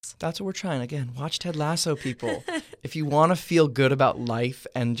That's what we're trying. Again, watch Ted Lasso, people. If you want to feel good about life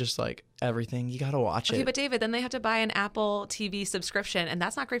and just like everything, you got to watch it. Okay, but David, then they have to buy an Apple TV subscription, and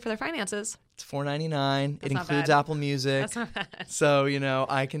that's not great for their finances. It's $4.99. It not includes bad. Apple Music. That's not bad. So,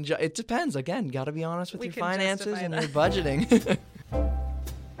 I can it depends. Again, got to be honest with We your can finances justify and that. your budgeting.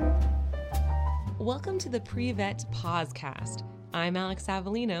 Welcome to the Pre-Vet Pausecast. I'm Alex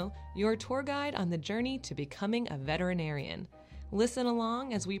Avellino, your tour guide on the journey to becoming a veterinarian. Listen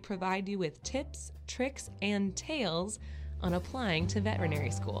along as we provide you with tips, tricks, and tales on applying to veterinary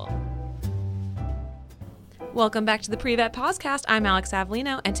school. Welcome back to the Pre-Vet Podcast. I'm Alex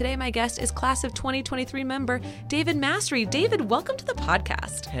Avellino, and today my guest is Class of 2023 member David Mastery. David, welcome to the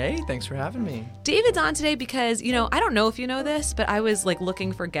podcast. Hey, thanks for having me. David's on today because, I don't know if you know this, but I was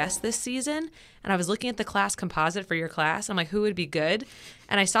looking for guests this season, and I was looking at the class composite for your class. I'm like, who would be good?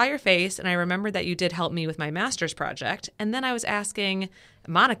 And I saw your face, and I remembered that you did help me with my master's project. And then I was asking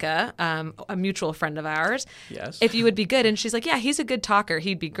Monica, a mutual friend of ours, Yes. if you would be good. And she's like, yeah, he's a good talker.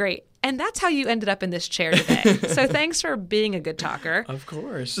 He'd be great. And that's how you ended up in this chair today. So thanks for being a good talker. Of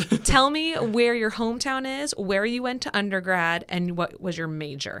course. Tell me where your hometown is, where you went to undergrad, and what was your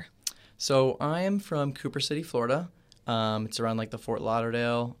major. So I am from Cooper City, Florida. It's around the Fort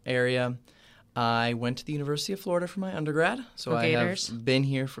Lauderdale area. I went to the University of Florida for my undergrad, so I Gators. have been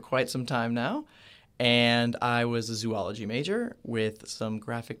here for quite some time now. And I was a zoology major with some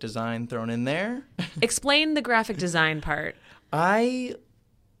graphic design thrown in there. Explain the graphic design part.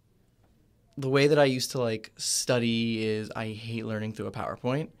 The way that I used to study is I hate learning through a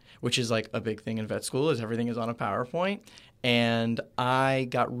PowerPoint, which is a big thing in vet school is everything is on a PowerPoint. And I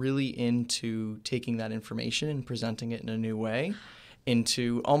got really into taking that information and presenting it in a new way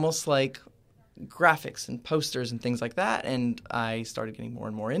into almost like graphics and posters and things like that. And I started getting more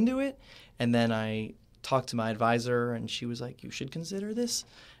and more into it. And then I talked to my advisor and she was like, you should consider this.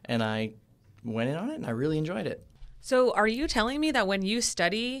 And I went in on it and I really enjoyed it. So are you telling me that when you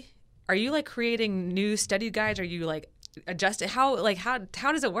study, are you creating new study guides? Are you adjust it? How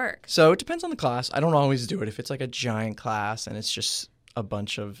does it work? So it depends on the class. I don't always do it. If it's a giant class and it's just a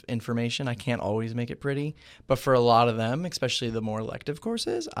bunch of information, I can't always make it pretty. But for a lot of them, especially the more elective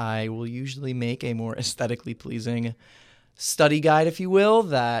courses, I will usually make a more aesthetically pleasing study guide, if you will,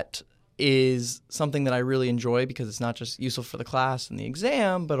 that is something that I really enjoy because it's not just useful for the class and the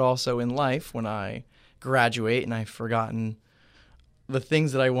exam, but also in life when I graduate and I've forgotten the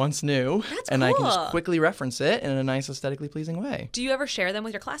things that I once knew. That's and I can cool. just quickly reference it in a nice aesthetically pleasing way. Do you ever share them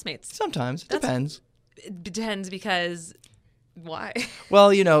with your classmates? Sometimes. It depends. It depends because why?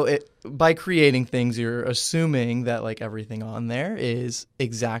 Well, by creating things, you're assuming that everything on there is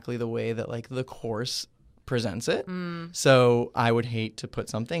exactly the way that the course presents it. So I would hate to put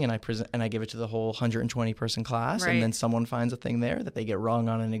something and I give it to the whole 120 person class, Right. and then someone finds a thing there that they get wrong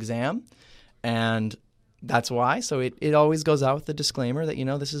on an exam, and that's why. So it always goes out with the disclaimer that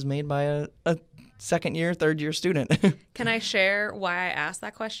this is made by a second year, third year student. Can I share why I asked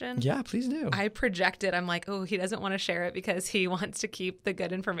that question? Yeah, please do. I projected. I'm like, oh, he doesn't want to share it because he wants to keep the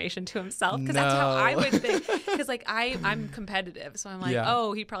good information to himself. Because that's how I would think. Because I'm competitive, so I'm like, Yeah.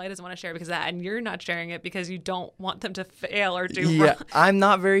 oh, he probably doesn't want to share because of that, and you're not sharing it because you don't want them to fail or do Yeah, wrong. I'm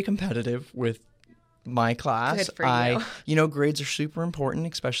not very competitive with my class. Good for you. Grades are super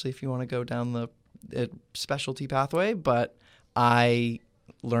important, especially if you want to go down the specialty pathway, but I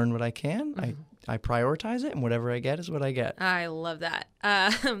learn what I can. I prioritize it, and whatever I get is what I get. I love that.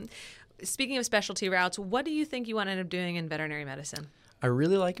 Speaking of specialty routes, what do you think you want to end up doing in veterinary medicine? I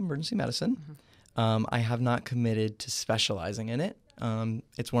really like emergency medicine. I have not committed to specializing in it.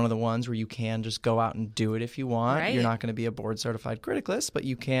 It's one of the ones where you can just go out and do it if you want. Right. You're not going to be a board-certified criticalist, but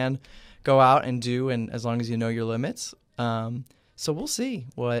you can go out and do, and as long as you know your limits. So we'll see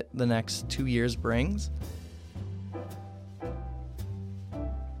what the next 2 years brings.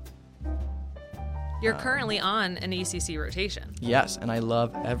 You're currently on an ECC rotation. Yes, and I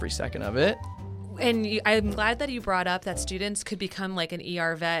love every second of it. And I'm glad that you brought up that students could become like an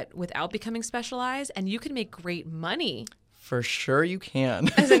ER vet without becoming specialized, and you can make great money For sure you can.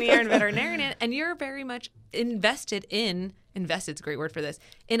 as an ER and veterinarian, and you're very much invested's a great word for this,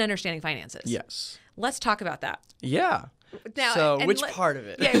 in understanding finances. Yes. Let's talk about that. Yeah. Now, So and which part of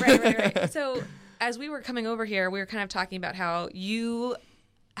it? Yeah, right. So as we were coming over here, we were kind of talking about how you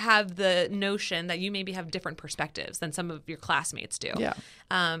have the notion that you maybe have different perspectives than some of your classmates do. Yeah.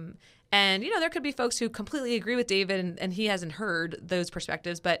 And, there could be folks who completely agree with David and he hasn't heard those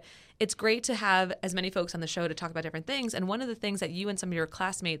perspectives, but it's great to have as many folks on the show to talk about different things. And one of the things that you and some of your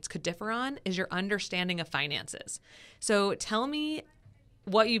classmates could differ on is your understanding of finances. So tell me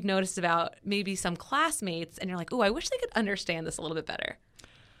what you've noticed about maybe some classmates and you're like, oh, I wish they could understand this a little bit better.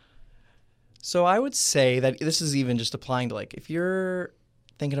 So I would say that this is even just applying to like if you're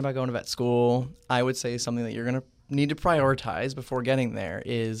thinking about going to vet school, I would say something that you're going to need to prioritize before getting there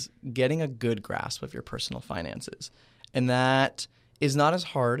is getting a good grasp of your personal finances. And that is not as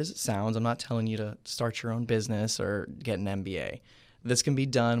hard as it sounds. I'm not telling you to start your own business or get an MBA. This can be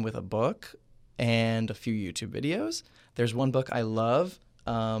done with a book and a few YouTube videos. There's one book I love,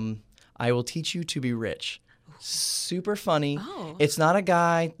 I Will Teach You to Be Rich. Super funny. Oh. It's not a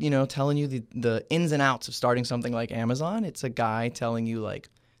guy, telling you the ins and outs of starting something like Amazon. It's a guy telling you like,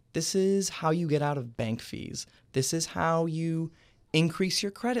 this is how you get out of bank fees. This is how you increase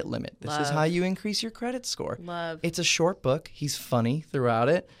your credit limit. This is how you increase your credit score. Love. It's a short book. He's funny throughout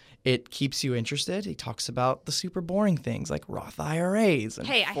it. It keeps you interested. He talks about the super boring things like Roth IRAs. And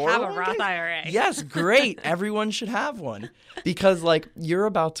Hey, I have a Roth 401ks. IRA. Yes, great. Everyone should have one because like you're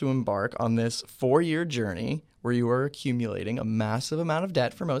about to embark on this 4-year journey where you are accumulating a massive amount of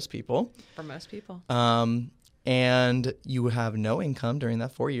debt for most people. For most people. And you have no income during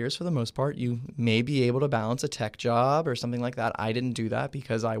that 4 years for the most part. You may be able to balance a tech job or something like that. I didn't do that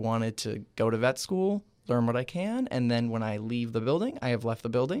because I wanted to go to vet school, learn what I can, and then when I leave the building, I have left the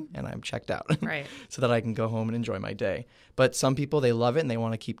building and I'm checked out. Right. So that I can go home and enjoy my day. But some people, they love it and they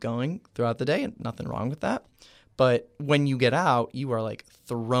want to keep going throughout the day, and nothing wrong with that. But when you get out, you are like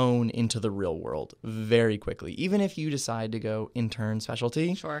thrown into the real world very quickly. Even if you decide to go intern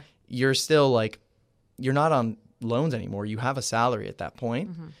specialty, Sure. you're still like, you're not on loans anymore. You have a salary at that point,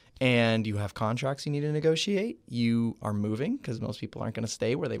 and you have contracts you need to negotiate. You are moving because most people aren't going to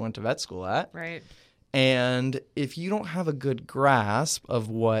stay where they went to vet school at. Right. And if you don't have a good grasp of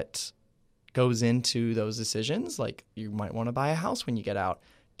what goes into those decisions, like you might want to buy a house when you get out.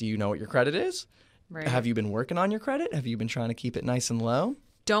 Do you know what your credit is? Right. Have you been working on your credit? Have you been trying to keep it nice and low?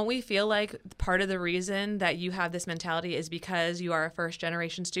 Don't we feel like part of the reason that you have this mentality is because you are a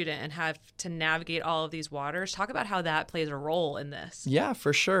first-generation student and have to navigate all of these waters? Talk about how that plays a role in this. Yeah,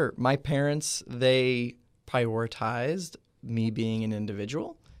 for sure. My parents, they prioritized me being an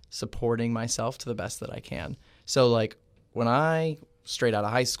individual, supporting myself to the best that I can. So like when I, straight out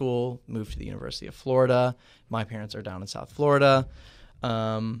of high school, moved to the University of Florida, my parents are down in South Florida,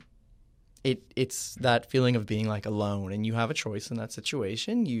 it's that feeling of being like alone, and you have a choice in that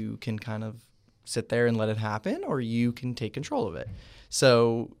situation. You can kind of sit there and let it happen, or you can take control of it.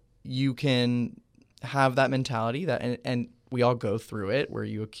 So you can have that mentality that, and we all go through it, where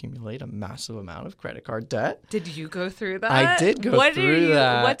you accumulate a massive amount of credit card debt. Did you go through that? I did go through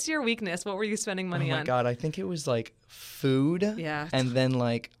that. What's your weakness? What were you spending money Oh my on? God, I think it was like food. Yeah. And then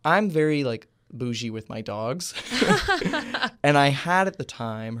like, I'm very like bougie with my dogs. And I had at the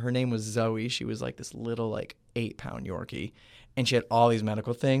time, her name was Zoe. She was like this little like 8-pound Yorkie. And she had all these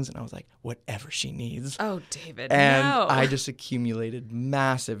medical things. And I was like, whatever she needs. Oh, David, And no. I just accumulated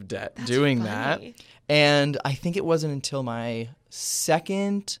massive debt doing funny. that. And I think it wasn't until my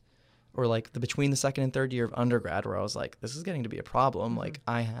second or like between the second and third year of undergrad where I was like, this is getting to be a problem. Like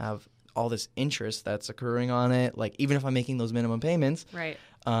I have all this interest that's accruing on it. Like even if I'm making those minimum payments, Right.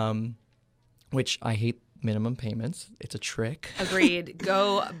 which I hate minimum payments. It's a trick. Agreed.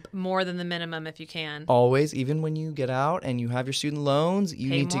 Go more than the minimum if you can. Always, even when you get out and you have your student loans, you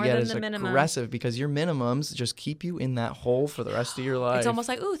Pay need to more get than as the minimum. aggressive because your minimums just keep you in that hole for the rest of your life. It's almost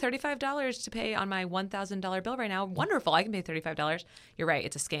like, ooh, $35 to pay on my $1,000 bill right now. Wonderful. I can pay $35. You're right.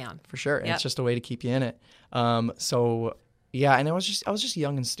 It's a scam. For sure. And Yep. it's just a way to keep you in it. So yeah, and I was just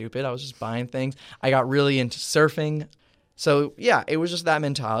young and stupid. I was just buying things. I got really into surfing. So yeah, it was just that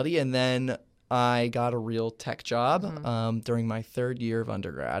mentality. And then I got a real tech job during my third year of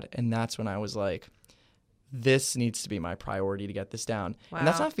undergrad. And that's when I was like, this needs to be my priority to get this down. And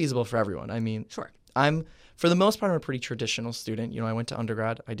that's Wow. not feasible for everyone. I mean, Sure. for the most part, I'm a pretty traditional student. I went to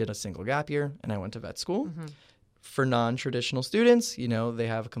undergrad, I did a single gap year, and I went to vet school. For non-traditional students, they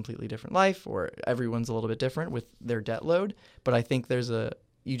have a completely different life, or everyone's a little bit different with their debt load. But I think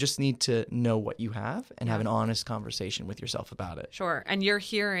you just need to know what you have and have an honest conversation with yourself about it. Sure. And you're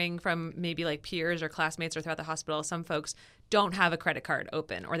hearing from maybe like peers or classmates or throughout the hospital, some folks don't have a credit card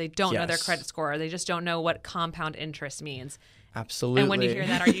open, or they don't know their Yes. credit score, or they just don't know what compound interest means. Absolutely. And when you hear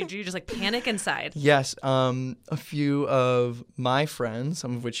that, do you just like panic inside? Yes. A few of my friends,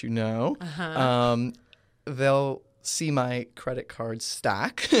 some of which you know, they'll see my credit card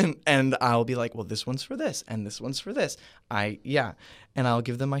stack and I'll be like, well, this one's for this and this one's for this. And I'll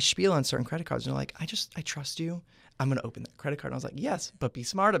give them my spiel on certain credit cards. And they're like, I trust you. I'm going to open that credit card. And I was like, yes, but be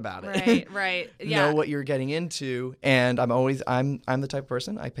smart about it. Right. Yeah. Know what you're getting into. And I'm the type of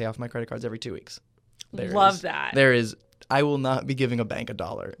person, I pay off my credit cards every 2 weeks. Love that. I will not be giving a bank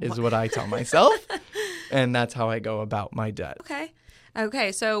 $1 is what I tell myself. And that's how I go about my debt. Okay.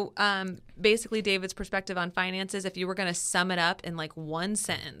 Okay, so basically David's perspective on finances, if you were going to sum it up in like one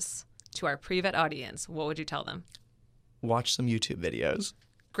sentence to our pre-vet audience, what would you tell them? Watch some YouTube videos.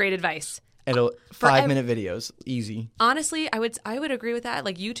 Great advice. It'll 5-minute videos, easy. Honestly, I would agree with that.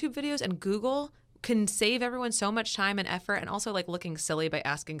 Like YouTube videos and Google can save everyone so much time and effort, and also like looking silly by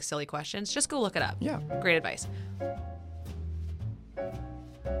asking silly questions. Just go look it up. Yeah. Great advice.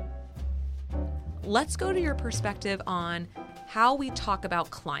 Let's go to your perspective on how we talk about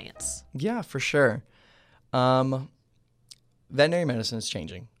clients. Yeah, for sure. Veterinary medicine is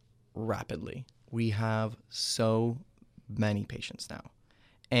changing rapidly. We have so many patients now.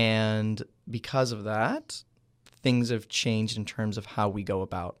 And because of that, things have changed in terms of how we go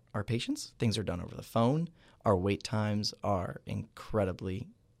about our patients. Things are done over the phone. Our wait times are incredibly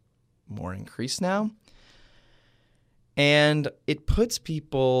more increased now. And it puts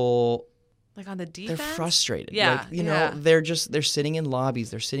people... Like on the defense? They're frustrated. Yeah. Like, they're sitting in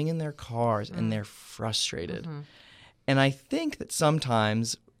lobbies, they're sitting in their cars, and they're frustrated. Mm-hmm. And I think that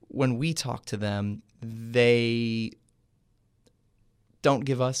sometimes when we talk to them, they don't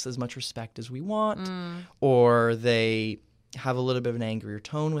give us as much respect as we want, or they have a little bit of an angrier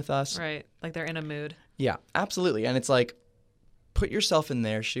tone with us. Right. Like they're in a mood. Yeah, absolutely. And it's like, put yourself in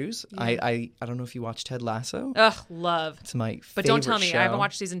their shoes. Yeah. I don't know if you watch Ted Lasso. Ugh, love. It's my favorite But don't tell me. show. I haven't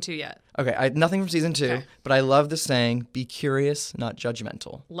watched season 2 yet. Okay, nothing from season 2, Okay. but I love the saying, be curious, not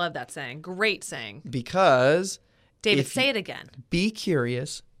judgmental. Love that saying. Great saying. Because David, if say it again. be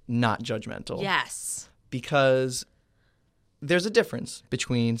curious, not judgmental. Yes. Because there's a difference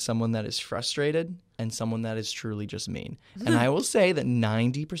between someone that is frustrated and someone that is truly just mean. And I will say that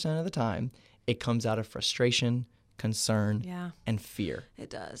 90% of the time, it comes out of frustration, concern, Yeah. and fear.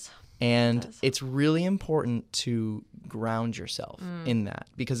 It does. And It does. it's really important to ground yourself in that.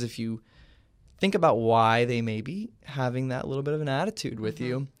 Because if you think about why they may be having that little bit of an attitude with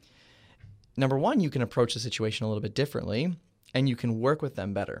you, number one, you can approach the situation a little bit differently and you can work with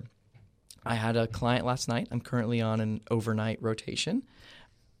them better. I had a client last night. I'm currently on an overnight rotation,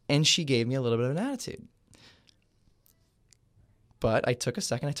 and she gave me a little bit of an attitude. But I took a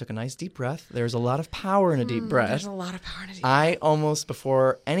second. I took a nice deep breath. There's a lot of power in a deep breath. There's a lot of power in it. I almost,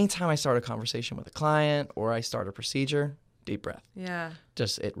 before any time I start a conversation with a client or I start a procedure, deep breath. Yeah.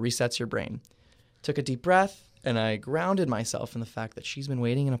 Just it resets your brain. Took a deep breath, and I grounded myself in the fact that she's been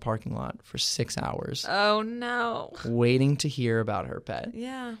waiting in a parking lot for 6 hours, Oh, no. waiting to hear about her pet.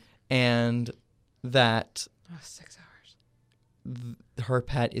 Yeah. And that Oh, 6 hours. her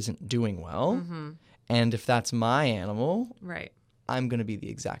pet isn't doing well. Mm-hmm. And if that's my animal, Right. I'm going to be the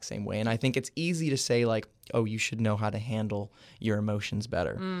exact same way. And I think it's easy to say, like, oh, you should know how to handle your emotions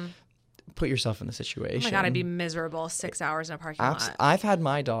better. Put yourself in the situation. Oh, my God, I'd be miserable 6 hours in a parking lot. I've had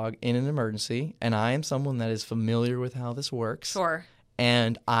my dog in an emergency, and I am someone that is familiar with how this works. Sure.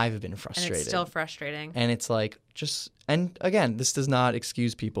 And I've been And frustrated. it's still frustrating. And it's like, and again, this does not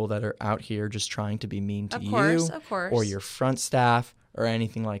excuse people that are out here just trying to be mean to Of course, you of course. or your front staff or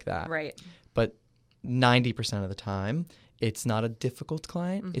anything like that. Right. But 90% of the time, it's not a difficult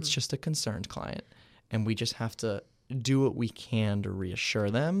client. Mm-hmm. It's just a concerned client. And we just have to do what we can to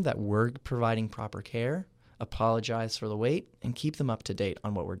reassure them that we're providing proper care, apologize for the wait, and keep them up to date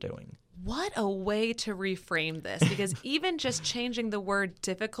on what we're doing. What a way to reframe this, because even just changing the word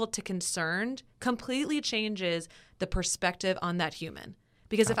difficult to concerned completely changes the perspective on that human.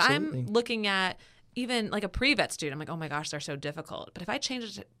 Because if Absolutely. I'm looking at even like a pre-vet student, I'm like, oh my gosh, they're so difficult. But if I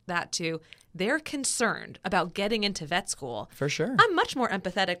change that to they're concerned about getting into vet school, For sure. I'm much more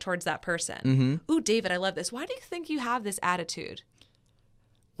empathetic towards that person. Mm-hmm. Ooh, David, I love this. Why do you think you have this attitude?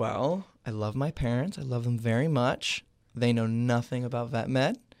 Well, I love my parents. I love them very much. They know nothing about vet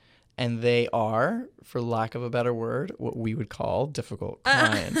med. And they are, for lack of a better word, what we would call difficult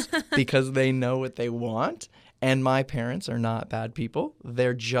clients because they know what they want. And my parents are not bad people.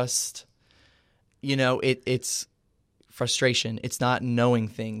 They're just, it's frustration. It's not knowing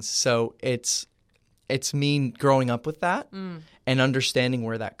things. So it's me growing up with that and understanding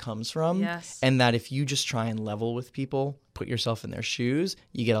where that comes from. Yes. And that if you just try and level with people, put yourself in their shoes,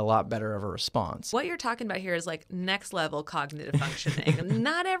 you get a lot better of a response. What you're talking about here is like next level cognitive functioning.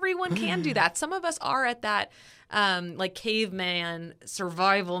 Not everyone can do that. Some of us are at that like caveman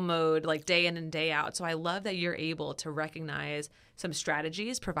survival mode, like day in and day out. So I love that you're able to recognize some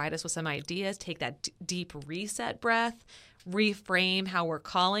strategies, provide us with some ideas, take that deep reset breath, reframe how we're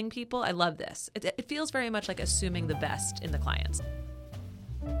calling people. I love this. It feels very much like assuming the best in the clients.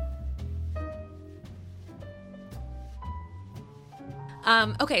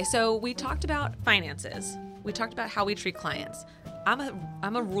 Okay, so we talked about finances. We talked about how we treat clients.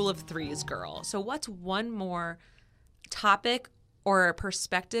 I'm a rule of threes girl. So what's one more topic or a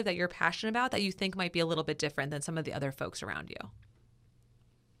perspective that you're passionate about that you think might be a little bit different than some of the other folks around you?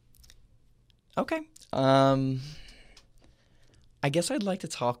 Okay. I guess I'd like to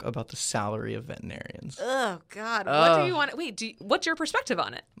talk about the salary of veterinarians. Oh, God. What do you want? What's your perspective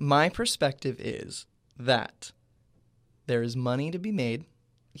on it? My perspective is that there is money to be made.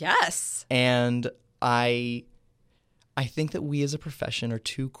 Yes. And I think that we as a profession are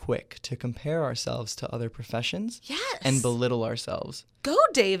too quick to compare ourselves to other professions. Yes. And belittle ourselves. Go,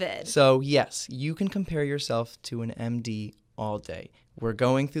 David. So, yes, you can compare yourself to an MD all day. We're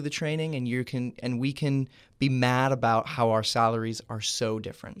going through the training and we can be mad about how our salaries are so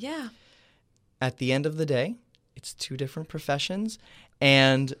different. Yeah. At the end of the day, it's two different professions.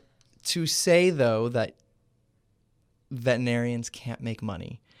 And to say, though, that veterinarians can't make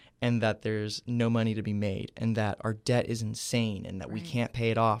money and that there's no money to be made and that our debt is insane and that we can't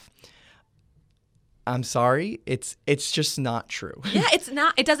pay it off, I'm sorry, it's just not true. Yeah, it's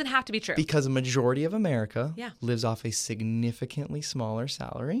not. It doesn't have to be true. Because a majority of America Yeah. lives off a significantly smaller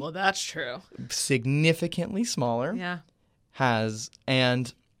salary. Well, that's true. Significantly smaller. Yeah.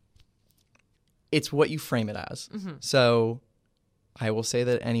 And it's what you frame it as. Mm-hmm. So I will say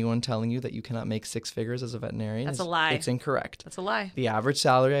that anyone telling you that you cannot make six figures as a veterinarian That's a lie. It's incorrect. That's a lie. The average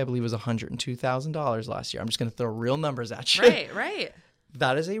salary, I believe, was $102,000 last year. I'm just going to throw real numbers at you. Right.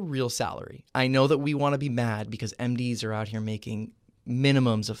 That is a real salary. I know that we want to be mad because MDs are out here making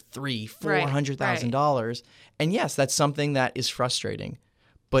minimums of $400,000. And yes, that's something that is frustrating.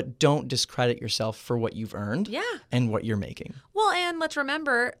 But don't discredit yourself for what you've earned and what you're making. Well, and let's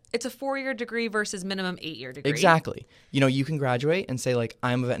remember, it's a 4-year degree versus minimum 8-year degree. Exactly. You can graduate and say, like,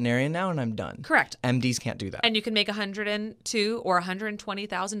 I'm a veterinarian now and I'm done. Correct. MDs can't do that. And you can make $102,000 or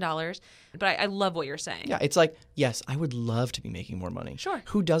 $120,000. But I love what you're saying. Yeah, it's like, yes, I would love to be making more money. Sure.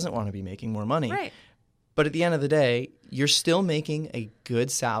 Who doesn't want to be making more money? Right. But at the end of the day, you're still making a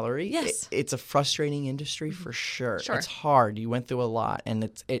good salary. Yes. It's a frustrating industry for sure. Sure. It's hard. You went through a lot, and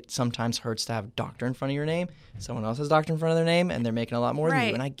it sometimes hurts to have doctor in front of your name. Someone else has doctor in front of their name, and they're making a lot more than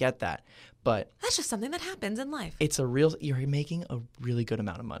you, and I get that. But that's just something that happens in life. you're making a really good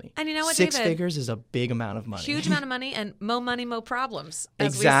amount of money. And you know what, Six David? figures is a big amount of money. Huge amount of money, and mo money, mo problems,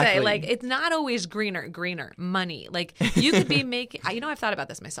 as Exactly. we say. Like, it's not always greener money. Like, you could be making, I've thought about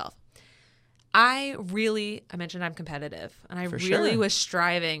this myself. I mentioned I'm competitive, and I really was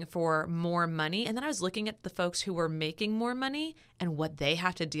striving for more money. And then I was looking at the folks who were making more money and what they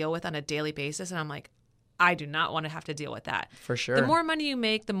have to deal with on a daily basis. And I'm like, I do not want to have to deal with that. For sure. The more money you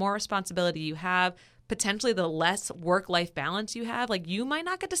make, the more responsibility you have, potentially the less work-life balance you have. Like, you might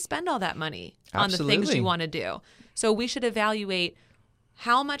not get to spend all that money on the things you want to do. So we should evaluate,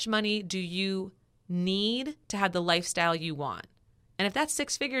 how much money do you need to have the lifestyle you want? And if that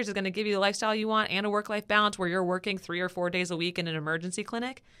 6 figures is going to give you the lifestyle you want and a work-life balance where you're working 3 or 4 days a week in an emergency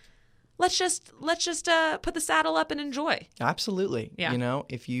clinic, let's just put the saddle up and enjoy. Absolutely. Yeah.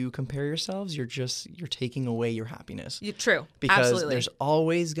 If you compare yourselves, you're taking away your happiness. True. Because Absolutely. there's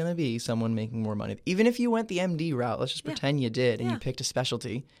always going to be someone making more money. Even if you went the MD route, let's just pretend you did and you picked a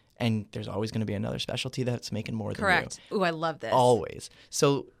specialty, and there's always going to be another specialty that's making more than you. Correct. Ooh, I love this. Always.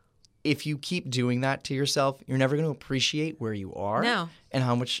 So if you keep doing that to yourself, you're never going to appreciate where you are and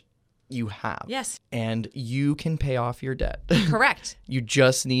how much you have. Yes. And you can pay off your debt. Correct. You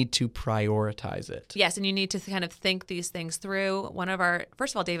just need to prioritize it. Yes, and you need to kind of think these things through.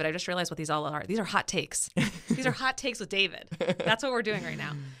 First of all, David, I just realized what these all are. These are hot takes. These are hot takes with David. That's what we're doing right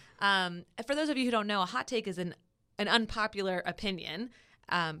now. For those of you who don't know, a hot take is an unpopular opinion.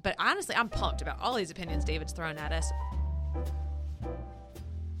 But honestly, I'm pumped about all these opinions David's thrown at us.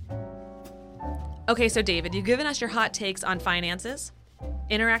 Okay, so David, you've given us your hot takes on finances,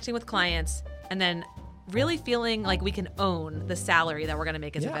 interacting with clients, and then really feeling like we can own the salary that we're going to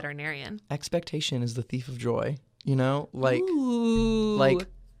make as a veterinarian. Expectation is the thief of joy. Ooh. Like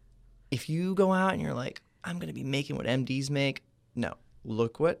if you go out and you're like, I'm going to be making what MDs make. No,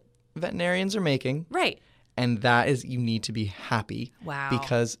 look what veterinarians are making. Right. And that is, you need to be happy. Wow.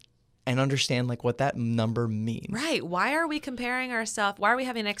 And understand like what that number means. Right. Why are we comparing ourselves? Why are we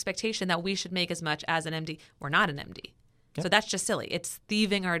having an expectation that we should make as much as an MD? We're not an MD. Yep. So that's just silly. It's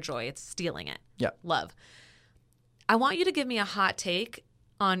thieving our joy. It's stealing it. Yeah. Love. I want you to give me a hot take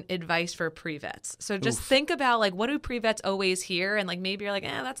on advice for pre-vets. So just think about, like, what do pre-vets always hear? And like, maybe you're like,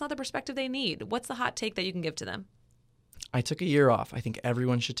 that's not the perspective they need. What's the hot take that you can give to them? I took a year off. I think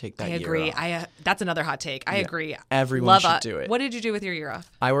everyone should take that year off. I agree. That's another hot take. I agree. Everyone should do it. What did you do with your year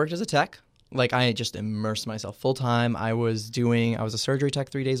off? I worked as a tech. Like, I just immersed myself full time. I was a surgery tech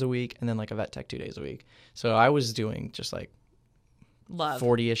 3 days a week and then like a vet tech 2 days a week. So I was doing just like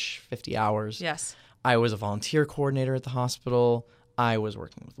 40-ish, 50 hours. Yes. I was a volunteer coordinator at the hospital. I was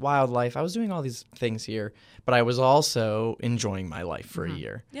working with wildlife. I was doing all these things here, but I was also enjoying my life for a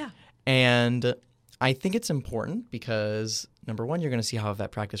year. Yeah. And I think it's important because, number one, you're going to see how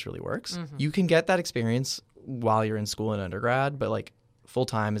vet practice really works. You can get that experience while you're in school and undergrad, but like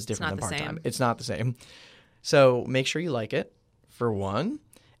full-time is different than not the part-time. same. It's not the same. So make sure you like it, for one.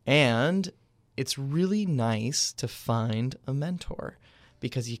 And it's really nice to find a mentor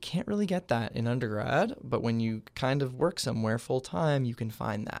because you can't really get that in undergrad. But when you kind of work somewhere full-time, you can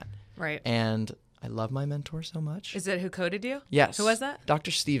find that. Right. And I love my mentor so much. Is it who coded you? Yes. Who was that? Dr.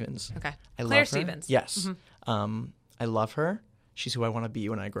 Stevens. Okay. I Claire love her. Stevens. Yes. I love her. She's who I want to be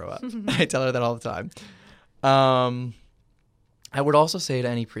when I grow up. I tell her that all the time. I would also say to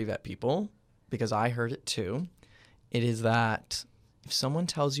any pre-vet people, because I heard it too, it is that if someone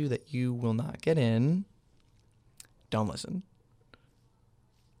tells you that you will not get in, don't listen.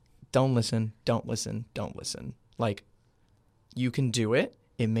 Don't listen. Don't listen. Don't listen. Like, you can do it.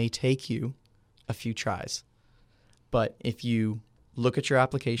 It may take you a few tries. But if you look at your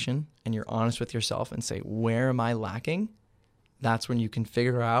application and you're honest with yourself and say, where am I lacking? That's when you can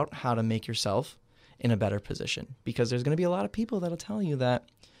figure out how to make yourself in a better position. Because there's going to be a lot of people that'll tell you that,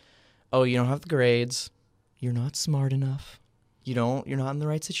 oh, you don't have the grades. You're not smart enough. You're not in the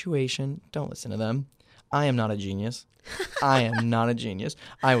right situation. Don't listen to them. I am not a genius. I am not a genius.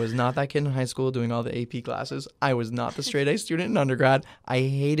 I was not that kid in high school doing all the AP classes. I was not the straight A student in undergrad. I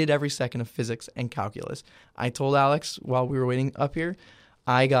hated every second of physics and calculus. I told Alex while we were waiting up here,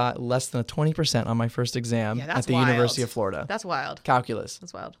 I got less than a 20% on my first exam at the University of Florida. That's wild. Calculus.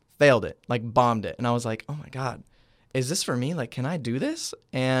 That's wild. Failed it, like bombed it. And I was like, oh my God, is this for me? Like, can I do this?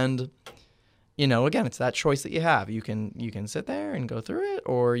 And again, it's that choice that you have. You can sit there and go through it,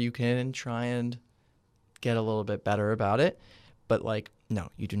 or you can try and get a little bit better about it. But no,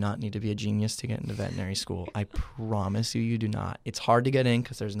 you do not need to be a genius to get into veterinary school. I promise you do not. It's hard to get in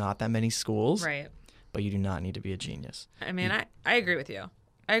because there's not that many schools. Right. But you do not need to be a genius. I mean, I agree with you.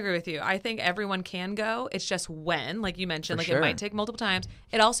 I think everyone can go. It's just when, like you mentioned, For it might take multiple times.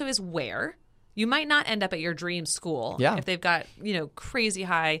 It also is where. You might not end up at your dream school if they've got, crazy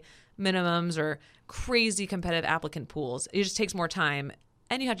high minimums or crazy competitive applicant pools. It just takes more time.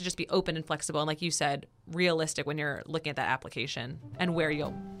 And you have to just be open and flexible. And like you said, realistic when you're looking at that application and where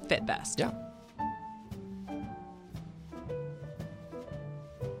you'll fit best. Yeah.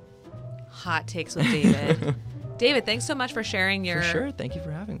 Hot takes with David. David, thanks so much for sharing your... For sure. Thank you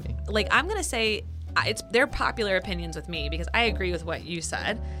for having me. I'm going to say they're popular opinions with me because I agree with what you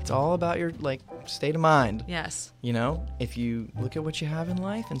said. It's all about your state of mind. Yes. If you look at what you have in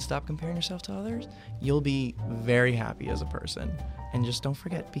life and stop comparing yourself to others, you'll be very happy as a person. And just don't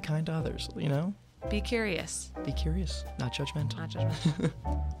forget, be kind to others, Be curious. Be curious, not judgmental. Not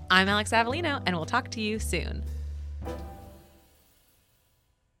judgmental. I'm Alex Avellino, and we'll talk to you soon.